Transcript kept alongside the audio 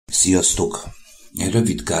Sziasztok! Egy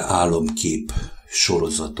rövidke álomkép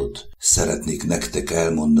sorozatot szeretnék nektek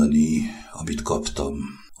elmondani, amit kaptam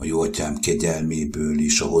a Jóatyám kegyelméből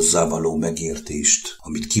és a hozzávaló megértést,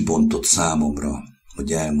 amit kibontott számomra,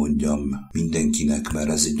 hogy elmondjam mindenkinek, mert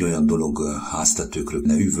ez egy olyan dolog háztetőkről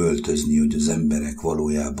ne üvöltözni, hogy az emberek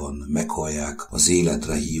valójában meghallják az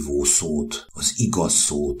életre hívó szót, az igaz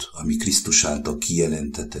szót, ami Krisztus által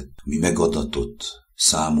kijelentetett, ami megadatott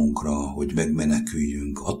számunkra, hogy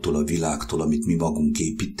megmeneküljünk attól a világtól, amit mi magunk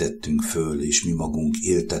építettünk föl, és mi magunk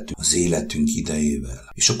éltettünk az életünk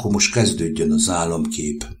idejével. És akkor most kezdődjön az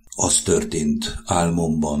álomkép. Az történt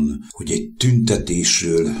álmomban, hogy egy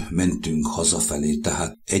tüntetésről mentünk hazafelé,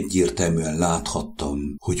 tehát egyértelműen láthattam,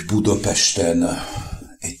 hogy Budapesten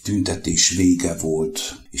egy tüntetés vége volt,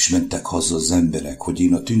 és mentek haza az emberek, hogy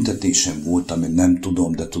én a tüntetésen voltam, én nem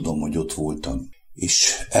tudom, de tudom, hogy ott voltam.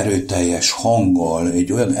 És erőteljes hanggal,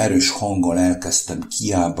 egy olyan erős hanggal elkezdtem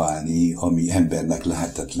kiábálni, ami embernek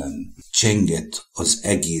lehetetlen. Csengett az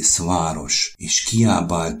egész város, és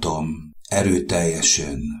kiábáltam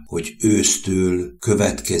erőteljesen, hogy ősztől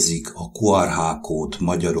következik a QR-kód,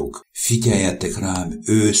 magyarok. Figyeljetek rám,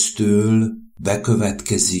 ősztől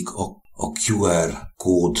bekövetkezik a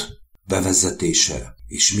QR-kód bevezetése,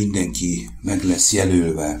 és mindenki meg lesz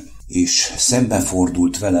jelölve. És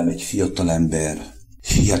szembefordult velem egy fiatalember,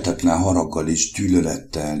 hihetetlen haraggal és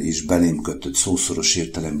gyűlölettel, és belém kötött szószoros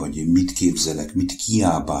értelemben, hogy én mit képzelek, mit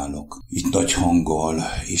kiábálok, itt nagy hanggal,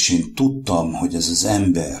 és én tudtam, hogy ez az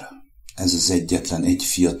ember, ez az egyetlen egy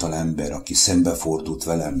fiatal ember, aki szembefordult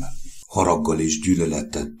velem, haraggal és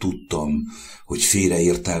gyűlölettel tudtam, hogy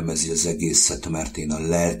félreértelmezi az egészet, mert én a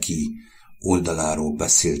lelki oldaláról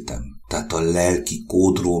beszéltem. Tehát a lelki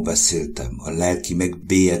kódról beszéltem, a lelki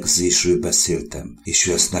megbélyegzésről beszéltem, és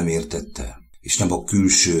ő ezt nem értette, és nem a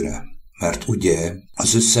külsőre. Mert ugye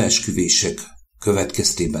az összeesküvések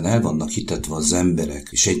következtében el vannak hitetve az emberek,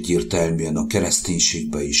 és egyértelműen a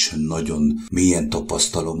kereszténységben is nagyon mélyen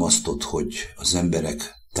tapasztalom azt, hogy az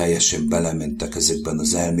emberek teljesen belementek ezekben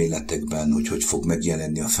az elméletekben, hogy fog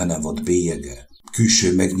megjelenni a Fenevad Bélyege.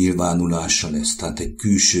 Külső megnyilvánulása lesz, tehát egy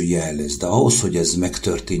külső jel lesz. De ahhoz, hogy ez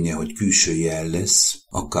megtörténjen, hogy külső jel lesz,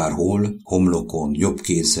 akárhol, homlokon, jobb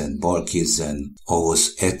kézen, bal kézen,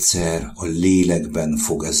 ahhoz egyszer a lélekben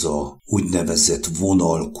fog ez a úgynevezett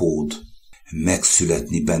vonalkód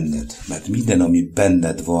megszületni benned. Mert minden, ami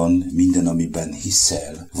benned van, minden, amiben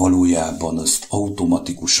hiszel, valójában azt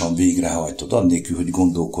automatikusan végrehajtod, annélkül, hogy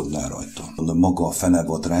gondolkodnál rajta. Maga a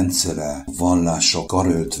Fenevad rendszere, vallása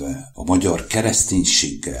karöltve, a magyar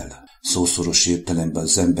kereszténységgel, szószoros értelemben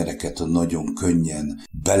az embereket nagyon könnyen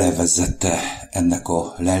belevezette ennek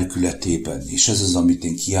a lelkületében, és ez az, amit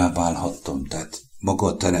én kiábálhattam, tehát maga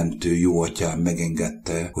a teremtő Jóatyám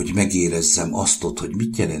megengedte, hogy megérezzem azt, hogy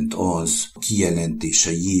mit jelent az a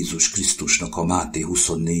kijelentése Jézus Krisztusnak a Máté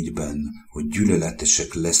 24-ben, hogy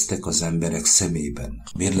gyűlöletesek lesztek az emberek szemében.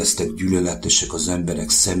 Miért lesztek gyűlöletesek az emberek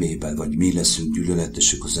szemében, vagy mi leszünk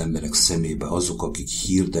gyűlöletesek az emberek szemében, azok, akik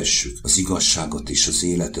hirdessük az igazságot és az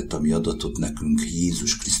életet, ami adatott nekünk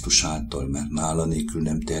Jézus Krisztus által, mert nála nélkül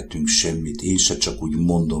nem tehetünk semmit. Én se csak úgy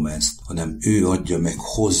mondom ezt, hanem ő adja meg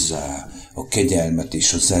hozzá a kegyelmet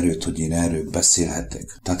és az erőt, hogy én erről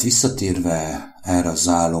beszélhetek. Tehát visszatérve erre az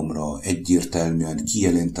álomra, egyértelműen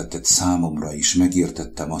kijelentetett számomra is,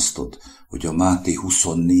 megértettem azt, hogy a Máté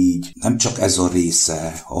 24 nem csak ez a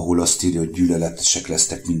része, ahol azt írja, hogy gyűlöletesek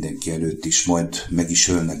lesztek mindenki előtt is, majd meg is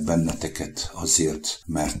ölnek benneteket azért,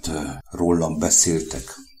 mert rólam beszéltek,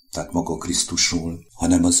 tehát maga Krisztusról,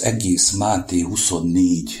 hanem az egész Máté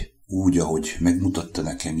 24 úgy, ahogy megmutatta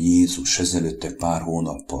nekem Jézus ezelőtt egy pár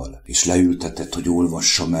hónappal, és leültetett, hogy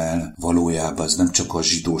olvassam el, valójában ez nem csak a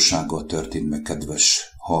zsidósággal történt meg, kedves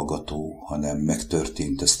hallgató, hanem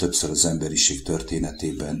megtörtént ez többször az emberiség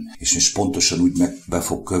történetében, és pontosan úgy be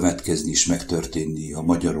fog következni és megtörténni a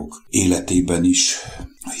magyarok életében is.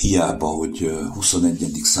 Hiába, hogy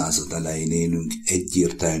 21. század elején élünk,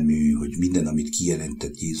 egyértelmű, hogy minden, amit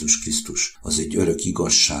kijelentett Jézus Krisztus, az egy örök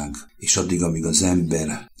igazság, és addig, amíg az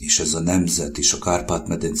ember, és ez a nemzet, és a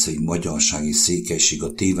Kárpát-medencei magyarság és székelység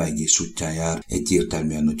a tévejgés útján jár,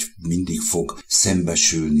 egyértelműen, hogy mindig fog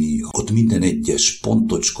szembesülni. Ott minden egyes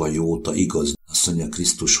pontocska jóta igaz. Azt mondja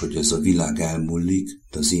Krisztus, hogy ez a világ elmúlik,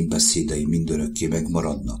 de az én beszédeim mindörökké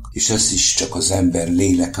megmaradnak. És ezt is csak az ember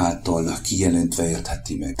lélek által kijelentve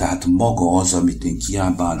értheti meg. Tehát maga az, amit én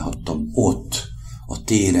kiábálhattam ott, a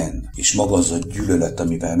téren, és maga az a gyűlölet,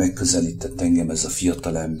 amivel megközelített engem ez a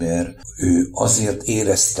fiatalember, ő azért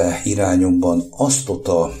érezte irányomban azt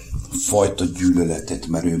a fajta gyűlöletet,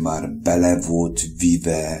 mert ő már bele volt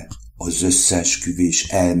vive az összeesküvés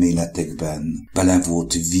elméletekben, bele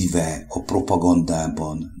volt vive a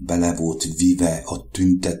propagandában, bele volt vive a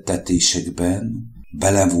tüntettetésekben,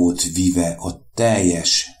 bele volt vive a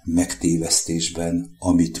teljes megtévesztésben,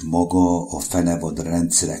 amit maga a Fenevad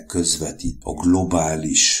rendszerek közvetít a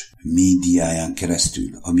globális médiáján keresztül,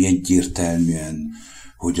 ami egyértelműen,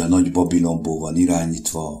 hogy a nagy Babilonból van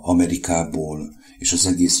irányítva, Amerikából, és az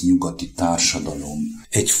egész nyugati társadalom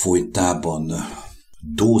egyfolytában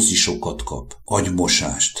dózisokat kap,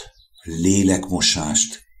 agymosást,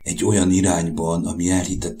 lélekmosást egy olyan irányban, ami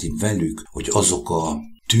elhiteti velük, hogy azok a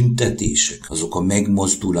tüntetések, azok a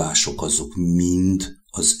megmozdulások, azok mind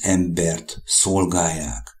az embert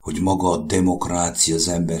szolgálják, hogy maga a demokrácia az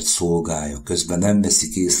embert szolgálja. Közben nem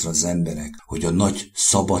veszik észre az emberek, hogy a nagy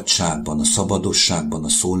szabadságban, a szabadosságban, a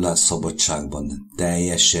szólásszabadságban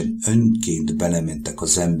teljesen önként belementek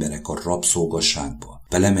az emberek a rabszolgaságba.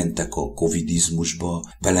 Belementek a covidizmusba,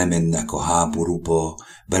 belemennek a háborúba,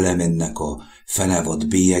 belemennek a Fenevad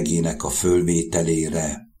bélyegének a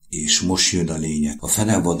fölvételére. És most jön a lényeg. A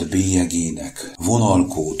Fenevad bélyegének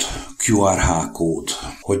vonalkód, QR-kód,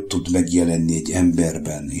 hogy tud megjelenni egy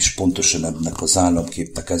emberben, és pontosan ennek az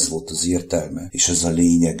államképnek ez volt az értelme, és ez a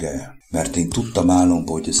lényege. Mert én tudtam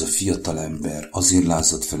álomban, hogy ez a fiatal ember azért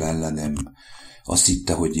lázadt fel ellenem, azt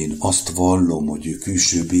hitte, hogy én azt vallom, hogy ő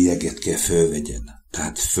külső bélyeget kell fölvegyen.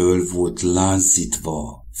 Tehát föl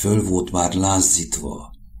volt már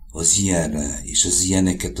lázítva az ilyenre, és az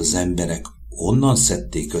ilyeneket az emberek onnan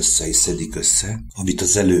szedték össze és szedik össze, amit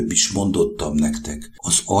az előbb is mondottam nektek,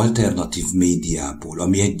 az alternatív médiából,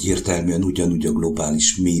 ami egyértelműen ugyanúgy a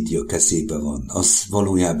globális média kezébe van, az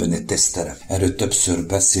valójában egy teszterep. Erről többször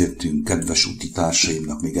beszéltünk, kedves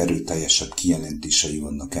utitársaimnak még erőteljesebb kijelentései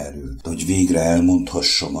vannak erről. De hogy végre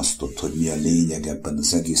elmondhassam azt, hogy mi a lényeg ebben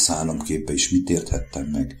az egész álomképben, és mit érthettem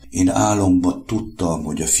meg. Én álomban tudtam,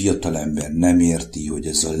 hogy a fiatalember nem érti, hogy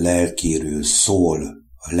ez a lelkéről szól,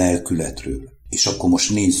 a lelkületről. És akkor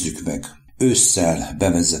most nézzük meg. Ősszel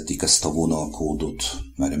bevezetik ezt a vonalkódot,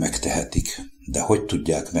 mert megtehetik. De hogy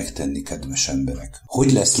tudják megtenni, kedves emberek?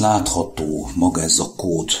 Hogy lesz látható maga ez a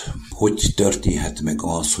kód? Hogy történhet meg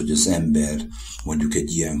az, hogy az ember mondjuk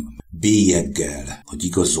egy ilyen bélyeggel, hogy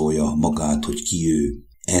igazolja magát, hogy ki ő,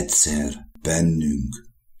 egyszer bennünk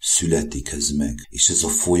születik ez meg. És ez a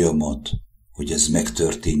folyamat, hogy ez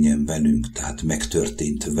megtörténjen velünk, tehát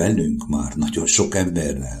megtörtént velünk már nagyon sok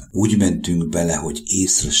emberrel. Úgy mentünk bele, hogy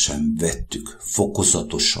észre sem vettük,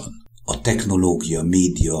 fokozatosan. A technológia,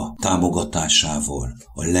 média támogatásával,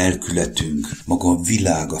 a lelkületünk, maga a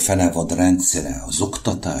világ, a Fenevad rendszere, az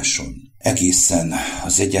oktatáson, egészen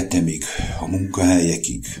az egyetemig, a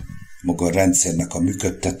munkahelyekig, maga a rendszernek a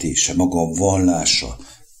működtetése, maga a vallása,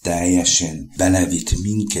 teljesen belevitt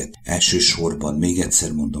minket, elsősorban, még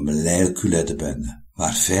egyszer mondom, lelkületben.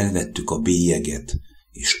 Már felvettük a bélyeget,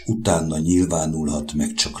 és utána nyilvánulhat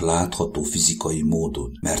meg csak látható fizikai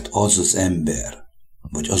módon. Mert az az ember,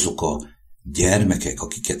 vagy azok a gyermekek,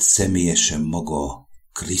 akiket személyesen maga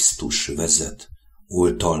Krisztus vezet,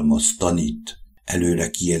 oltalmaz, tanít, előre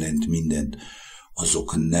kijelent mindent,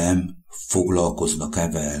 azok nem foglalkoznak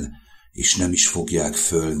evel, és nem is fogják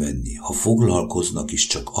fölvenni. Ha foglalkoznak is,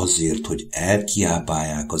 csak azért, hogy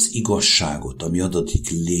elkiábálják az igazságot, ami adatik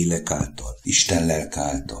lélek által, Isten lelk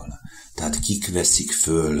által. Tehát kik veszik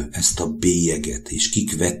föl ezt a bélyeget, és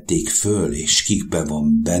kik vették föl, és kikben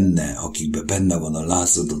van benne, akikben benne van a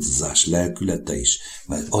lázadozás lelkülete is,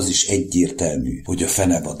 mert az is egyértelmű, hogy a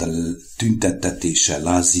Fenevad tüntettetése,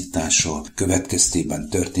 lázítása következtében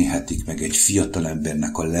történhetik meg egy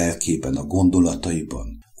fiatalembernek a lelkében, a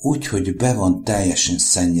gondolataiban. Úgy, hogy be van teljesen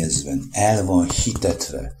szennyezve, el van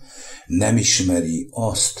hitetve, nem ismeri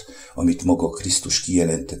azt, amit maga Krisztus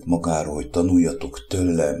kijelentett magáról, hogy tanuljatok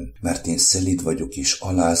tőlem, mert én szelíd vagyok és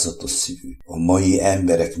alázatos szívű. A mai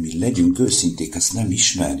emberek, mi legyünk őszinték, ezt nem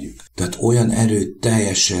ismerjük. Tehát olyan erőt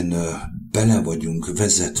teljesen bele vagyunk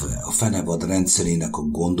vezetve a Fenevad rendszerének a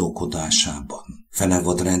gondolkodásában.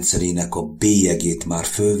 Fenevad rendszerének a bélyegét már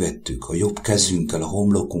fölvettük a jobb kezünkkel, a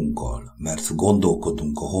homlokunkkal, mert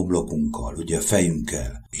gondolkodunk a homlokunkkal, ugye a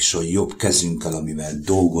fejünkkel, és a jobb kezünkkel, amivel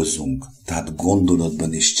dolgozunk, tehát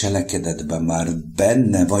gondolatban és cselekedetben már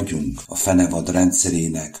benne vagyunk a Fenevad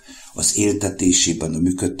rendszerének az éltetésében, a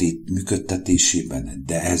működtetésében,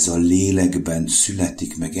 de ez a lélekben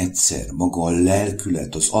születik meg egyszer, maga a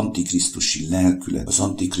lelkület, az antikrisztusi lelkület, az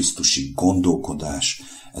antikrisztusi gondolkodás,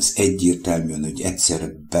 Ez egyértelműen, hogy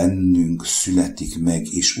egyszer bennünk születik meg,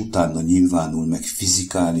 és utána nyilvánul meg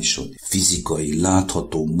fizikai,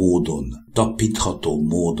 látható módon, tapintható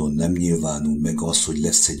módon nem nyilvánul meg az, hogy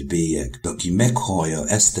lesz egy bélyeg. De aki meghallja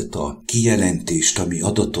ezt a kijelentést, ami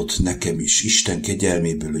adatot nekem is, Isten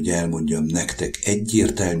kegyelméből, hogy elmondjam nektek,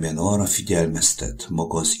 egyértelműen arra figyelmeztet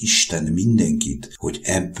maga az Isten mindenkit, hogy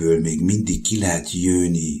ebből még mindig ki lehet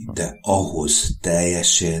jönni, de ahhoz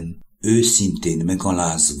teljesen, őszintén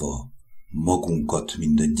megalázva magunkat,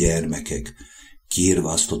 mint a gyermekek, kérve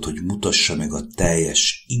azt, hogy mutassa meg a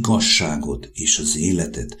teljes igazságot és az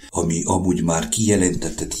életet, ami amúgy már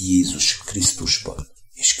kijelentetett Jézus Krisztusban.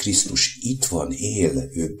 És Krisztus itt van, él,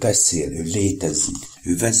 ő beszél, ő létezik,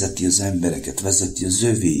 ő vezeti az embereket, vezeti az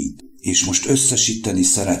övéit. És most összesíteni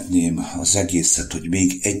szeretném az egészet, hogy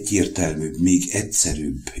még egyértelműbb, még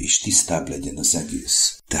egyszerűbb és tisztább legyen az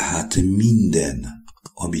egész. Tehát minden,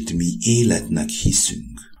 amit mi életnek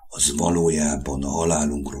hiszünk, az valójában a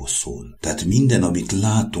halálunkról szól. Tehát minden, amit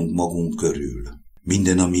látunk magunk körül,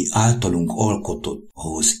 minden, ami általunk alkotott,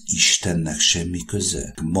 ahhoz Istennek semmi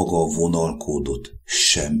köze. Maga a vonalkódot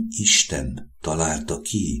sem Isten találta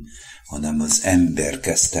ki, hanem az ember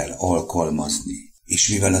kezdte el alkalmazni. És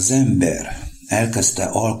mivel az ember elkezdte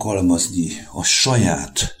alkalmazni a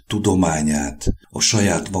saját tudományát, a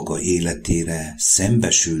saját maga életére,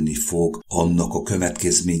 szembesülni fog annak a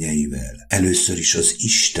következményeivel. Először is az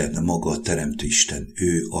Isten, maga a Teremtő Isten,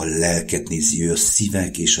 ő a lelket nézi, ő a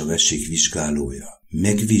szívek és a vesék vizsgálója.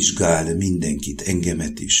 Megvizsgál mindenkit,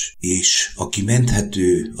 engemet is, és aki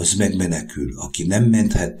menthető, az megmenekül, aki nem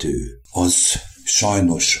menthető, az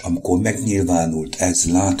sajnos, amikor megnyilvánult ez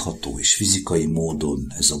látható és fizikai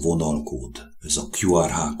módon, ez a vonalkód, ez a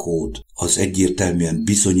QR-kód, az egyértelműen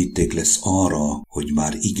bizonyíték lesz arra, hogy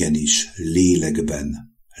már igenis lélekben,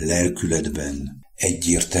 lelkületben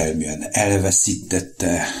egyértelműen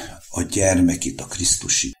elveszítette a gyermekét, a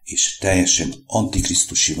Krisztusi, és teljesen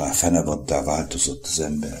antikrisztusivá, Fenevaddá változott az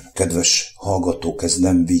ember. Kedves hallgatók, ez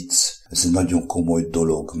nem vicc, ez egy nagyon komoly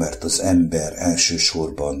dolog, mert az ember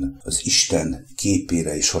elsősorban az Isten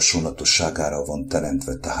képére és hasonlatosságára van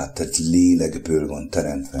teremtve, tehát egy lélekből van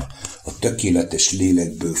teremtve. A tökéletes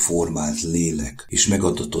lélekből formált lélek, és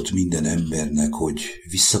megadatott minden embernek, hogy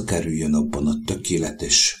visszakerüljön abban a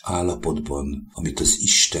tökéletes állapotban, amit az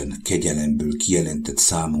Isten kegyelemből kijelentett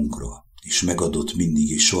számunkra, és megadott mindig,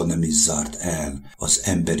 és soha nem is zárt el az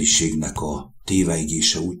emberiségnek a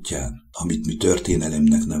téveigése útján, amit mi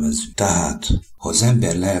történelemnek nevezünk. Tehát, ha az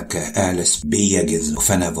ember lelke el lesz bélyegezve a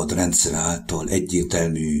Fenevad rendszer által,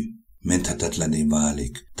 egyértelmű, menthetetlené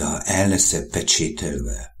válik, de ha el lesz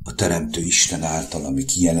pecsételve a Teremtő Isten által, ami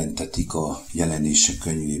kijelentetik a Jelenések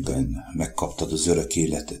könyvében, megkaptad az örök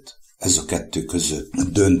életet. Ez a kettő között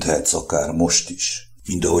dönthetsz akár most is,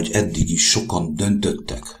 mint ahogy eddig is sokan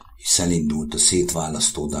döntöttek, hisz elindult a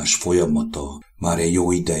szétválasztódás folyamata, már egy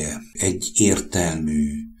jó ideje. Egy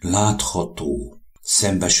értelmű, látható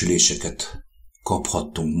szembesüléseket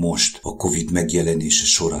kaphattunk most a Covid megjelenése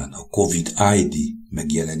során, a Covid ID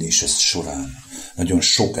megjelenése során. Nagyon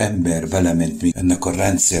sok ember belement még ennek a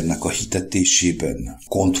rendszernek a hitetésében,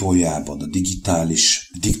 kontrolljában, a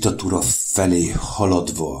digitális diktatúra felé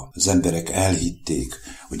haladva. Az emberek elhitték,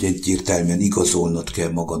 hogy egyértelműen igazolnod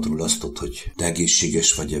kell magadról azt, hogy te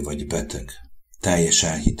egészséges vagy-e vagy beteg. Teljes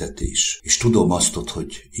elhitetés. És tudom azt,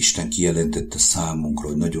 hogy Isten kijelentette számunkra,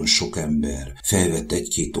 hogy nagyon sok ember felvett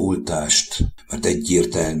egy-két oltást, mert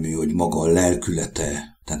egyértelmű, hogy maga a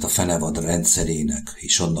lelkülete, tehát a Fenevad rendszerének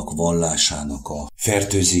és annak vallásának a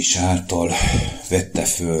fertőzés által vette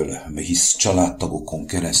föl, hisz családtagokon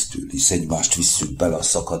keresztül, hisz egymást visszük bele a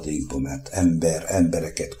szakadékba, mert ember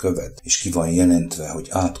embereket követ, és ki van jelentve, hogy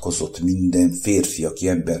átkozott minden férfi, aki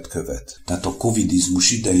embert követ. Tehát a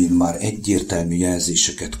covidizmus idején már egyértelmű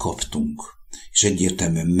jelzéseket kaptunk, és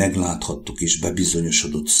egyértelműen megláthattuk és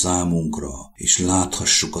bebizonyosodott számunkra, és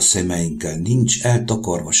láthassuk a szemeinkkel, nincs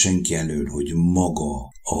eltakarva senki elől, hogy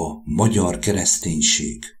maga a magyar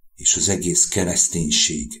kereszténység és az egész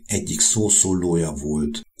kereszténység egyik szószólója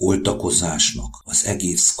volt oltakozásnak, az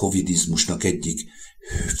egész covidizmusnak egyik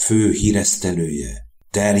fő híresztelője,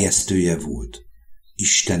 terjesztője volt,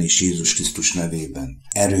 Isten és Jézus Krisztus nevében.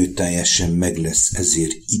 Erőteljesen meg lesz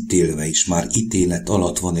ezért ítélve, és már ítélet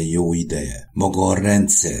alatt van egy jó ideje. Maga a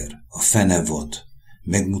rendszer, a Fenevad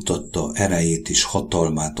megmutatta erejét és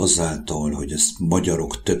hatalmát azáltal, hogy ezt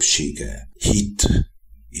magyarok többsége hitt,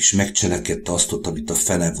 és megcselekedte azt, amit a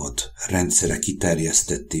Fenevad rendszere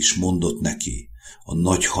kiterjesztett és mondott neki a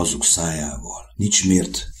nagy hazug szájával. Nincs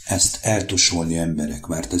miért ezt eltusolni emberek,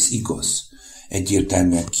 mert ez igaz.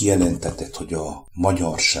 Egyértelműen kijelentetett, hogy a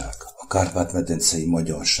magyarság, a kárpát-medencei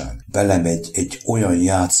magyarság belemegy egy olyan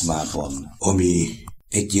játszmában, ami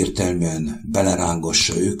egyértelműen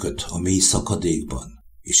belerángassa őket a mély szakadékban,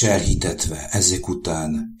 és elhitetve ezek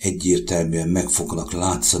után egyértelműen meg fognak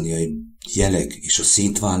látszani a jelek, és a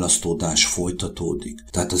szétválasztódás folytatódik.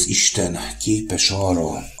 Tehát az Isten képes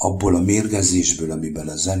arra, abból a mérgezésből, amiben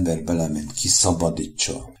az ember belement,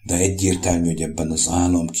 kiszabadítsa. De egyértelmű, hogy ebben az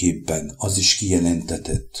álomképben az is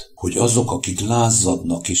kijelentetett, hogy azok, akik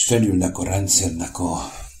lázadnak és felülnek a rendszernek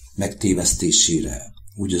a megtévesztésére,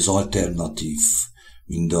 úgy az alternatív,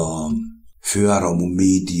 mind a főáramú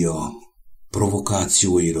média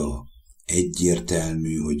provokációira,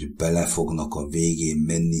 egyértelmű, hogy bele fognak a végén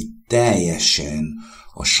menni teljesen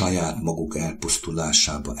a saját maguk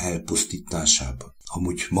elpusztulásába, elpusztításába.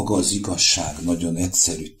 Amúgy maga az igazság nagyon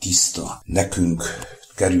egyszerű, tiszta. Nekünk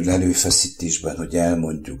kerül előfeszítésben, hogy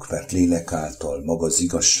elmondjuk, mert lélek által maga az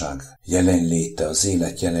igazság jelenléte, az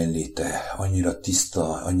élet jelenléte annyira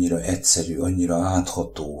tiszta, annyira egyszerű, annyira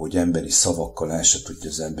átható, hogy emberi szavakkal el se tudja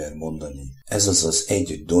az ember mondani. Ez az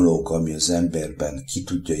egy dolog, ami az emberben ki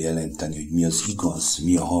tudja jelenteni, hogy mi az igaz,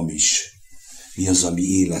 mi a hamis, mi az, ami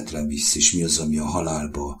életre visz, és mi az, ami a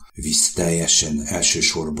halálba visz teljesen,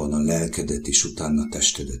 elsősorban a lelkedet, és utána a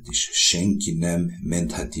testedet is. Senki nem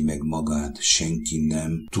mentheti meg magát, senki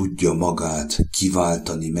nem tudja magát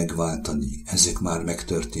kiváltani, megváltani. Ezek már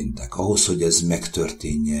megtörténtek. Ahhoz, hogy ez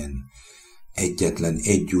megtörténjen, egyetlen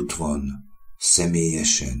egy út van,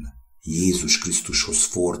 személyesen Jézus Krisztushoz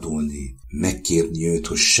fordulni, megkérni őt,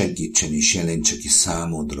 hogy segítsen és jelentse ki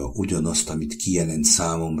számodra ugyanazt, amit kijelent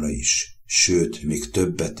számomra is. Sőt, még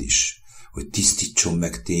többet is, hogy tisztítson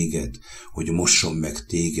meg téged, hogy mosson meg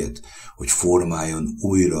téged, hogy formáljon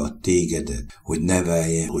újra tégedet, hogy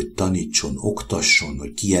neveljen, hogy tanítson, oktasson,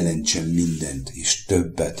 hogy kijelentsen mindent, és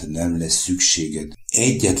többet nem lesz szükséged.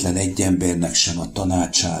 Egyetlen egy embernek sem a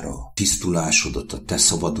tanácsára tisztulásodat, a te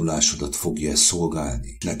szabadulásodat fogja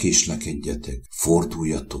szolgálni. Ne késlekedjetek,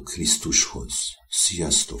 forduljatok Krisztushoz.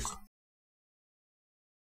 Sziasztok!